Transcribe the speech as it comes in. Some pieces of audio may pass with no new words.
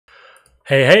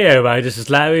Hey everybody, this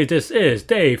is Larry. This is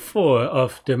day 4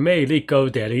 of the May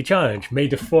Leetcode Daily Challenge. May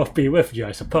the 4th be with you,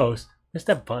 I suppose. Where's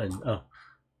that button? Oh,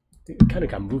 it kind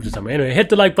of got moved or something. Anyway, hit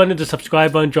the like button, the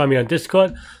subscribe button, join me on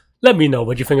Discord. Let me know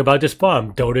what you think about this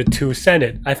problem, Dota2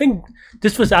 Senate. I think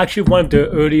this was actually one of the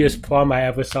earliest problem I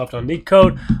ever solved on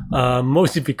Leetcode,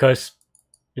 mostly because,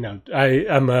 you know,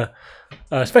 I'm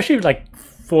especially like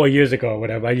 4 years ago or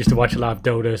whatever, I used to watch a lot of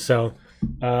Dota, so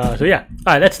yeah.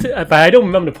 All right, but I don't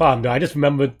remember the problem though. I just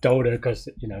remember Dota because,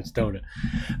 you know, it's Dota.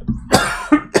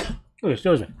 Oh,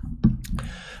 excuse me.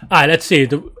 All right, let's see.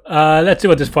 Let's see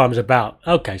what this problem is about.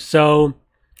 Okay, so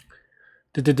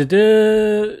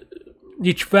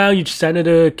each round, each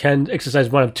senator can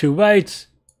exercise one of two rights.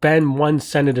 Ban one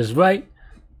senator's right.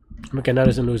 Make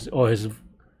another senator lose all his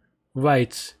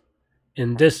rights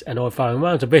in this and all following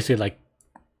rounds. So basically, like,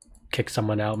 kick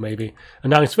someone out, maybe.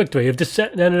 Announce victory. If the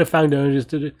senator found the owners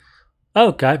to the...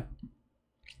 Okay.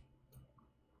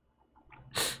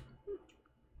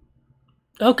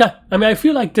 Okay. I mean, I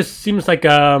feel like this seems like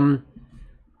a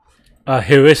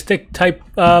heuristic type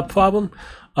problem.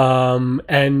 And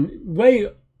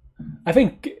I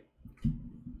think,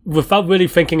 without really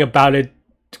thinking about it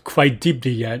quite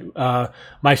deeply yet,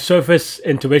 my surface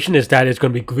intuition is that it's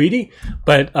going to be greedy,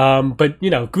 but you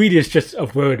know, greedy is just a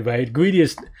word, right?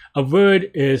 A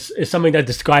word is something that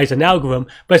describes an algorithm,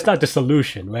 but it's not the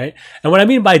solution, right? And what I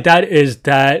mean by that is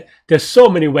that there's so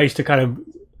many ways to kind of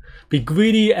be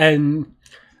greedy, and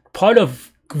part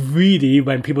of greedy,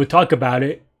 when people talk about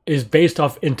it, is based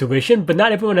off intuition, but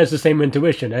not everyone has the same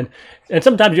intuition, and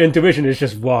sometimes your intuition is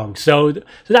just wrong. So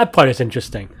that part is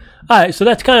interesting. All right, so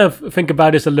let's kind of think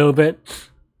about this a little bit.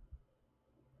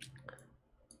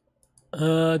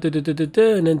 And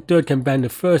then third can ban the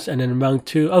first, and then round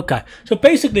 2. Okay, so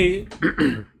basically,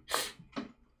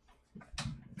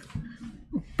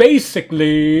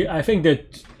 I think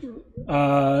that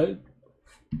I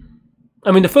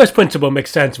mean, the first principle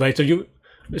makes sense, right?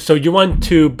 So you want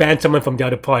to ban someone from the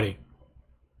other party.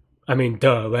 I mean,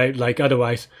 duh, right? Like,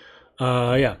 otherwise,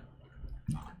 yeah.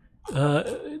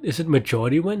 Is it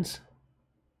majority wins?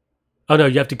 Oh no,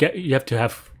 you have to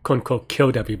have quote unquote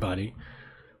killed everybody.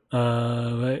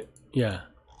 Right? Yeah.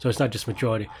 So it's not just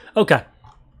majority. Okay.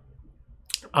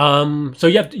 So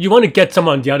you want to get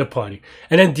someone on the other party,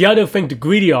 and then the other thing to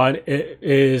greedy on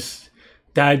is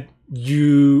that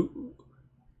you,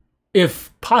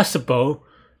 if possible,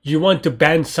 you want to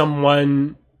ban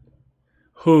someone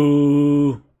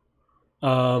who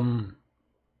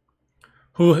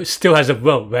still has a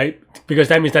vote, right? Because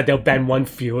that means that they'll ban one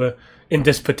fewer in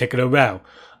this particular round.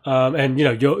 And you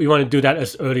know, you want to do that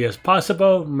as early as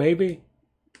possible, maybe.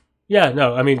 Yeah,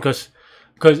 no, I mean, because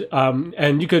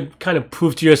and you could kind of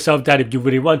prove to yourself that if you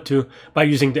really want to by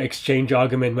using the exchange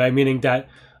argument, right? Meaning that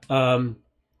you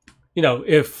know,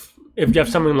 if you have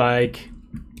something like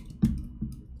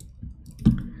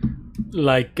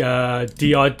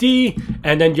D or D,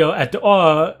 and then you're at the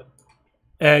R,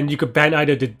 and you could ban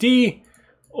either the D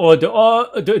or the R,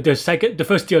 the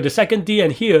first D or the second D,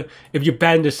 and here, if you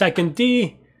ban the second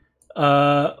D,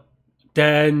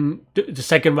 then the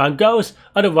second round goes.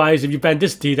 Otherwise, if you ban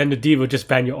this D, then the D will just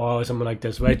ban your R or something like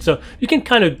this, right? So you can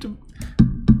kind of,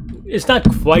 it's not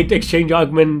quite the exchange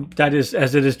argument that is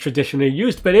as it is traditionally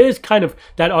used, but it is kind of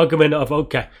that argument of,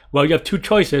 okay, well, you have two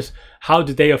choices. How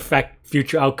do they affect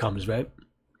future outcomes, right?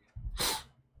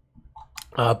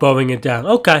 Boiling it down.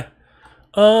 Okay.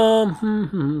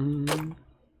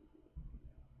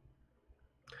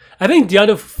 I think the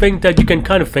other thing that you can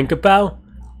kind of think about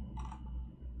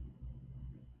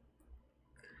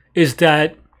is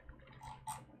that,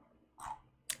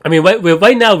 I mean,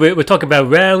 right now we're talking about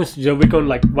rounds. You know, we're going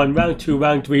like 1 round, 2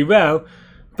 round, 3 round,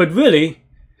 but really,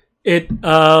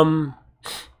 but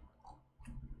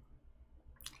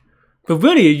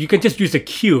really you can just use a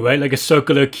queue, right? Like a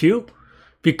circular queue,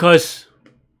 because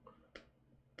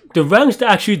the rounds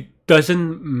actually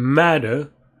doesn't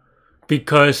matter,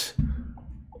 because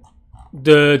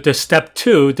the step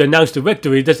 2, the announce the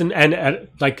victory, doesn't end at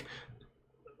like.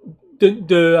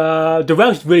 The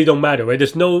rounds really don't matter, right?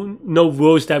 There's no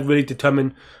rules that really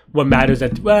determine what matters.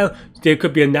 Well, there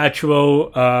could be a natural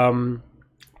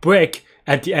break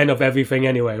at the end of everything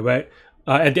anyway, right?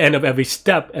 At the end of every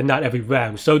step and not every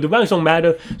round. So the rounds don't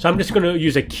matter. So I'm just going to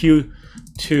use a queue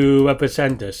to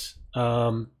represent this,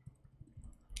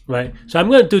 right? So I'm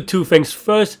going to do 2 things.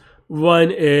 First,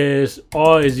 one is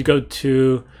R is equal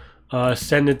to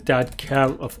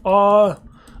Senate.count of R.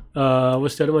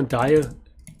 What's the other one? Dire.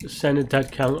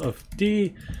 Senate.count of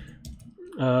D,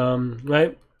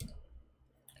 right?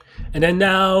 And then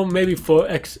now maybe for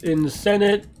X in the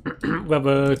Senate, we have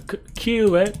a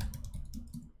Q, right?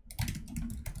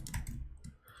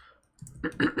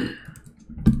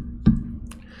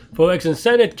 For x and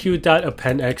senate q dot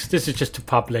append x. This is just to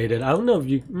populate it. I don't know if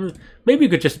you maybe you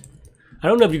could just. I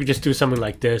don't know if you could just do something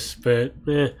like this, but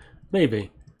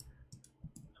maybe.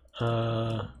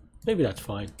 Maybe that's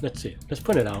fine. Let's see. Let's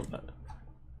print it out.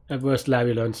 At worst,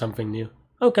 Larry learned something new.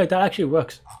 Okay, that actually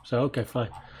works. So okay, fine.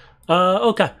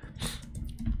 Okay.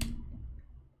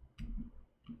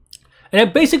 And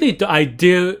then basically the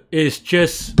idea is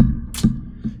just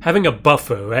having a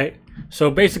buffer, right?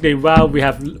 So basically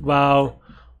while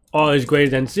r is greater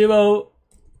than 0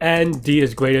 and d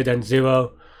is greater than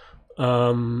 0.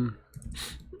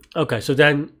 Okay, so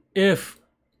then if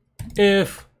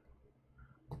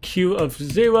q of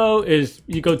 0 is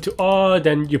equal to r,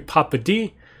 then you pop a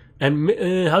d. And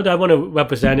how do I want to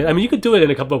represent it? I mean, you could do it in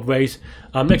a couple of ways.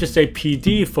 Let's just say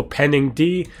PD for pending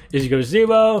D is equal to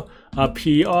 0.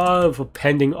 PR for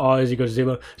pending R is equal to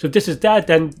 0. So if this is that,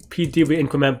 then PD we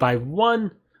increment by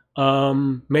 1.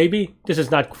 Maybe. This is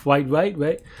not quite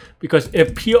right? Because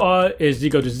if PR is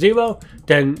equal to 0,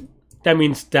 then that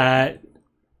means that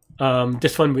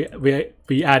this one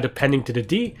we add a pending to the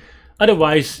D.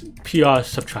 Otherwise, PR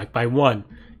subtract by 1.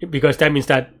 Because that means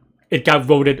that it got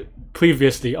voted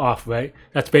previously off, right?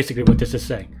 That's basically what this is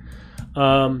saying.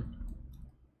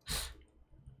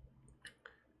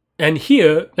 And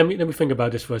here, let me think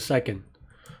about this for a second.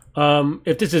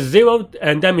 If this is 0,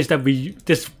 and that means that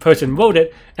this person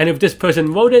voted, and if this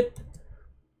person voted,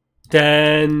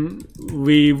 then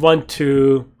we want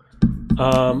to.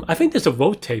 I think there's a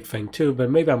rotate thing too, but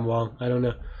maybe I'm wrong. I don't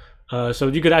know. So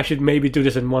you could actually maybe do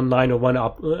this in one line or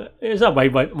it's not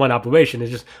one operation,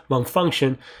 it's just one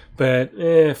function. But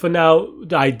for now,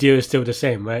 the idea is still the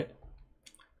same, right?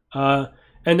 And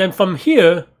then from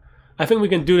here, I think we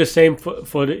can do the same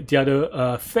for the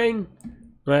other thing,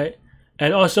 right?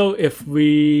 And also if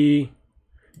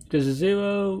there's a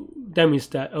 0, that means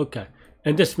that, okay.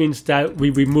 And this means that we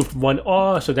removed one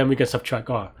R, so then we can subtract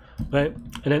R, right?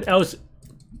 And then else,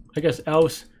 I guess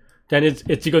else, then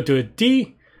it's equal to a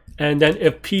D. And then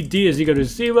if PD is equal to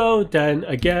 0, then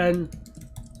again,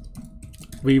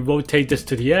 we rotate this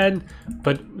to the end,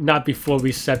 but not before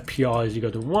we set PR is equal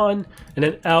to 1. And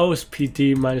then else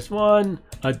PD minus 1,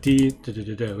 D,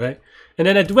 right? And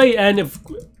then at the very end, if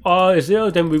R is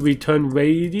 0, then we return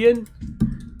radian,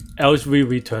 else we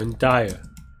return dire.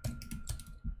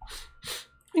 I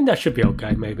think that should be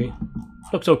okay, maybe.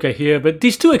 Looks okay here, but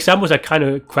these two examples are kind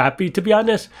of crappy, to be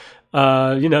honest.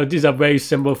 You know, these are very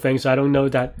simple things. So I don't know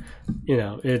that, you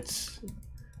know, it's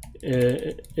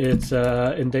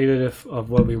indicative of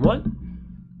what we want.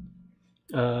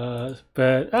 But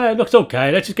it looks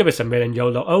okay. Let's just give it a minute and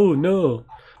YOLO. Oh no,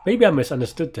 maybe I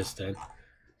misunderstood this then.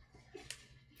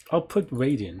 Output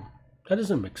radian. That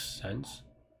doesn't make sense.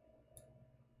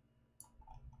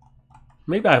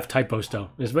 Maybe I have typos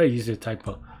though. It's very easy to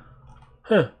typo.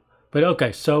 Huh. But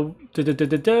okay, so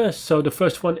so the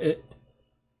first one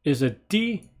is a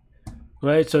D,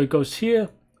 right? So it goes here.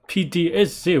 PD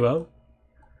is 0.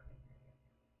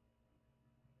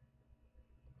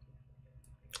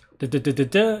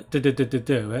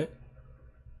 Right?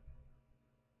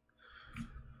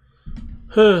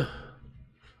 Huh.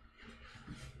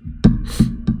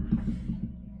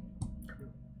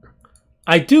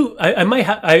 I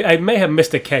may have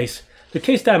missed a case. The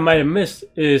case that I might have missed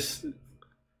is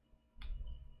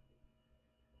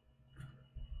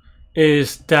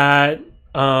that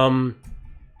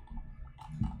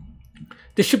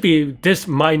this should be this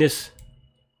minus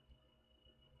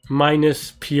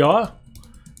PR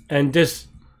and this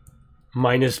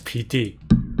minus PD.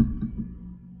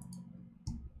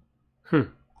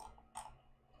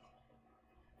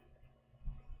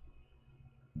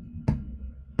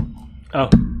 Oh,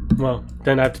 well,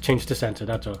 then I have to change the center,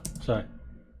 that's all. Sorry.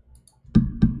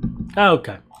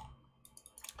 Okay.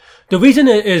 The reason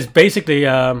is basically,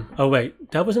 oh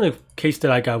wait, that wasn't a case that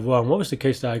I got wrong. What was the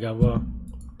case that I got wrong?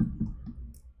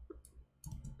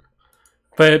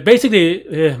 But basically,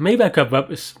 maybe I could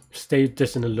have stayed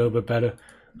this in a little bit better.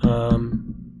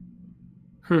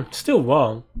 Still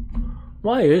wrong.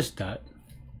 Why is that?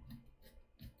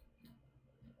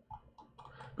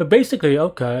 But basically,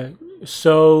 okay,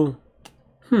 so,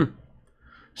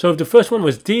 so if the first one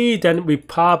was D, then we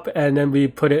pop and then we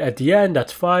put it at the end,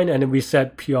 that's fine, and then we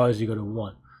set PR is equal to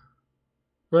 1.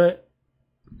 Right?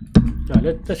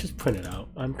 Alright, let's just print it out.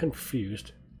 I'm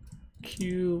confused.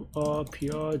 Q, R,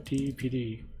 PR, D,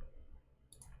 PD.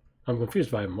 I'm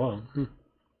confused why I'm wrong.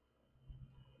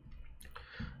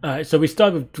 Alright, so we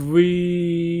start with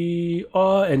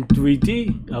 3R and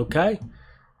 3D, okay.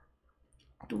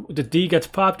 The D gets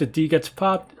popped, the D gets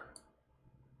popped.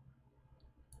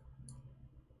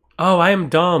 Oh, I am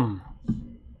dumb.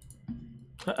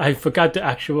 I forgot the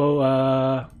actual,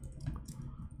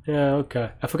 yeah,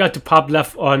 okay. I forgot to pop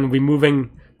left on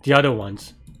removing the other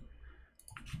ones.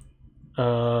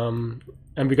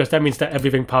 And because that means that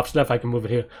everything pops left, I can move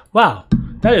it here. Wow,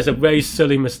 that is a very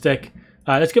silly mistake.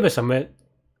 Let's give it a submit.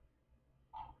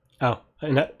 Oh,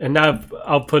 and now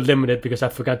I'll put limited because I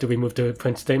forgot to remove the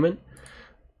print statement.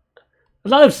 A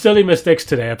lot of silly mistakes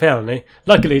today, apparently.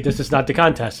 Luckily, this is not the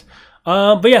contest.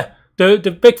 But yeah,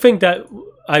 the big thing that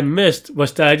I missed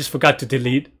was that I just forgot to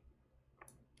delete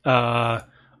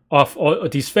off all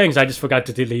these things. I just forgot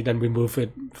to delete and remove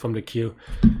it from the queue.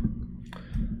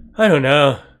 I don't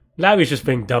know. Larry's just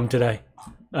being dumb today.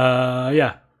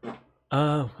 Yeah.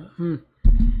 I'm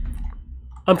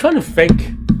trying to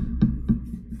think.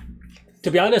 To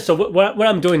be honest, so what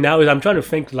I'm doing now is I'm trying to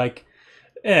think like,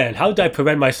 and how do I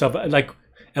prevent myself? Like,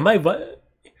 am I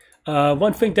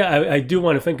one thing that I do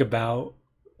want to think about?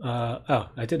 Oh,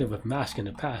 I did it with mask in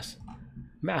the past.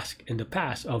 Mask in the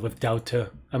past, or with Dota2.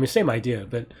 I mean, same idea,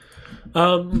 but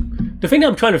the thing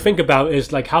I'm trying to think about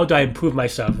is like, how do I improve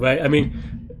myself, right? I mean,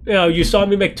 you know, you saw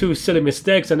me make 2 silly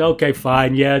mistakes, and okay,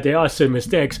 fine, yeah, they are silly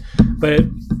mistakes, but.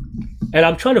 And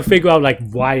I'm trying to figure out like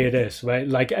why it is, right?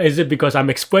 Like, is it because I'm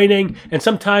explaining? And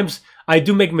sometimes I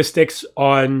do make mistakes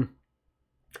on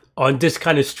this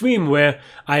kind of stream where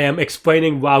I am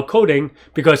explaining while coding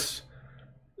because,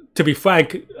 to be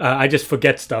frank, I just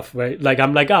forget stuff, right? Like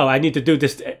I'm like, oh, I need to do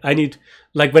this. I need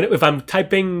like if I'm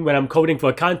typing when I'm coding for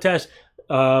a contest,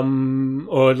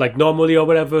 or like normally or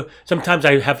whatever. Sometimes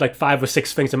I have like 5 or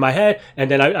 6 things in my head,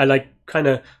 and then I like kind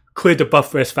of clear the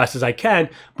buffer as fast as I can.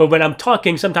 But when I'm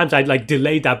talking, sometimes I like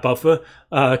delay that buffer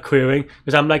clearing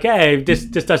because I'm like, hey, this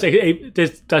does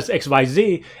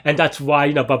XYZ, and that's why,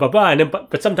 you know, blah blah blah. And then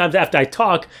but sometimes after I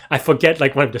talk, I forget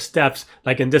like one of the steps,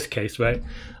 like in this case, right?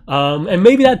 And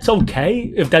maybe that's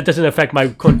okay if that doesn't affect my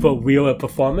quote unquote real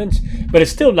performance, but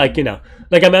it's still like, you know,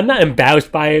 like I'm not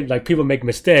embarrassed by it. Like people make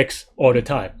mistakes all the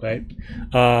time, right?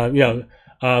 You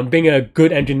know, being a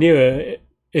good engineer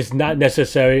is not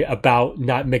necessarily about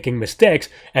not making mistakes,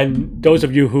 and those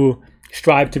of you who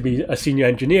strive to be a senior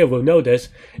engineer will know this.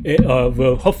 It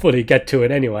will hopefully get to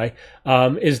it anyway.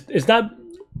 Is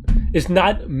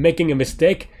not making a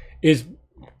mistake, is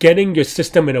getting your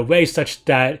system in a way such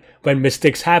that when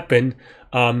mistakes happen,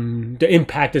 the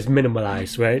impact is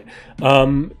minimalized, right?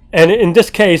 And in this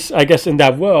case, I guess in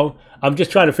that world, I'm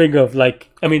just trying to figure of like,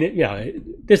 I mean, you know,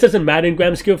 this doesn't matter in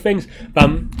gram scale things,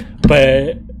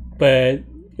 but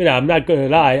you know, I'm not gonna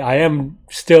lie, I am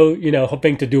still, you know,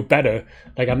 hoping to do better.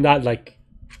 Like I'm not like,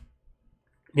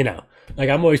 you know,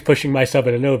 like I'm always pushing myself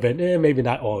in a little bit, maybe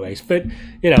not always, but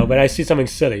you know, but I see something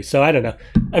silly, so I don't know.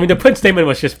 I mean, the print statement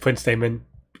was just print statement.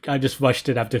 I just rushed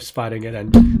it after spotting it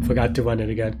and forgot to run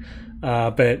it again.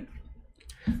 But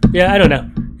yeah, I don't know.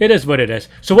 It is what it is.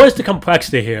 So what is the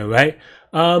complexity here, right?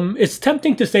 It's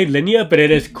tempting to say linear, but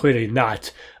it is clearly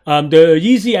not. The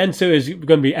easy answer is going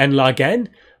to be n log n.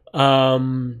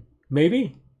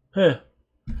 Maybe?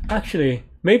 Actually,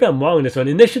 maybe I'm wrong on this one.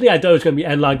 Initially, I thought it was going to be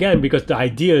n log n because the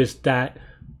idea is that...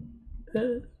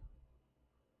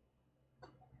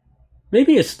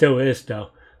 maybe it still is, though.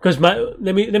 Because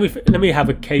let me have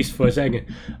a case for a second.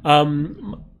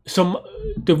 So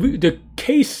the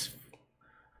case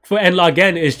for n log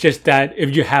n is just that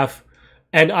if you have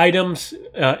n items,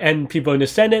 n people in the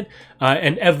Senate,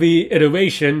 and every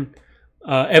iteration,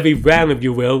 every round, if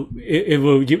you will, it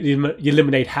will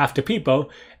eliminate half the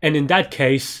people, and in that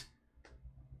case,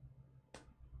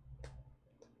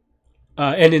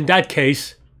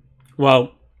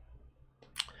 well,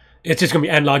 it's just going to be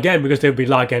n log n because there will be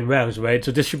log n rounds, right?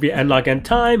 So this should be n log n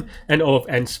time and all of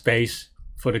n space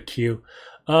for the queue.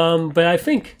 But I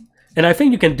think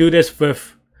you can do this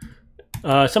with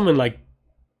something like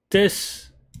this.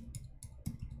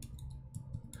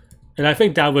 And I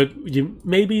think that would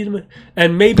maybe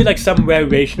like some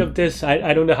variation of this.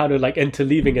 I don't know how to like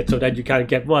interleaving it so that you kind of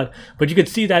get one. But you could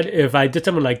see that if I did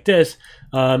something like this,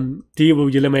 D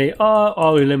will eliminate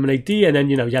R will eliminate D, and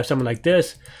then, you know, you have something like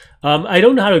this. I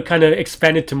don't know how to kind of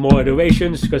expand it to more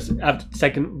iterations because after the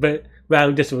second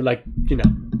round, this will, like, you know,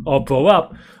 all blow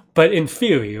up. But in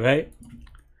theory, right?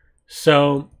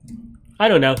 So I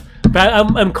don't know. But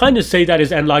I'm kind of say that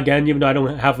is n log n, even though I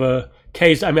don't have a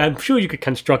case. I mean, I'm sure you could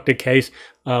construct the case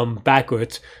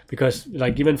backwards because,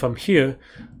 like, even from here,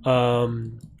 yeah,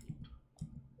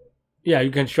 you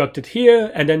construct it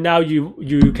here, and then now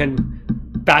you can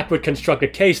backward construct a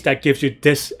case that gives you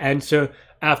this answer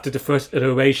after the first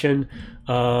iteration.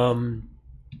 So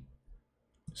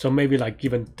maybe like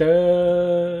even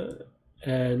the,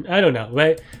 and I don't know,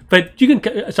 right? But you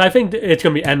can, so I think it's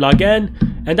gonna be n log n,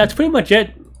 and that's pretty much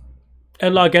it.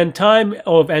 and log n time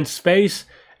of n space,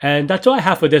 and that's all I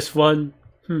have for this one.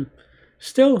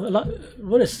 Still a lot.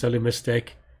 What a silly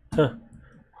mistake. Huh.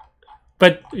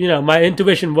 But you know, my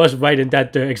intuition was right in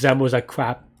that the examples are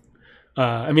crap.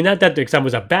 I mean, not that the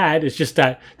examples are bad. It's just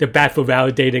that they're bad for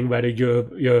validating whether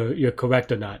you're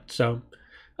correct or not. So,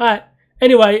 all right.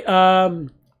 Anyway,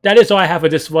 that is all I have for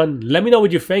this one. Let me know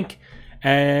what you think,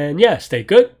 and yeah, stay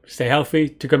good, stay healthy,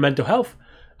 to good mental health.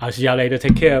 I'll see y'all later.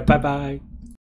 Take care. Bye bye.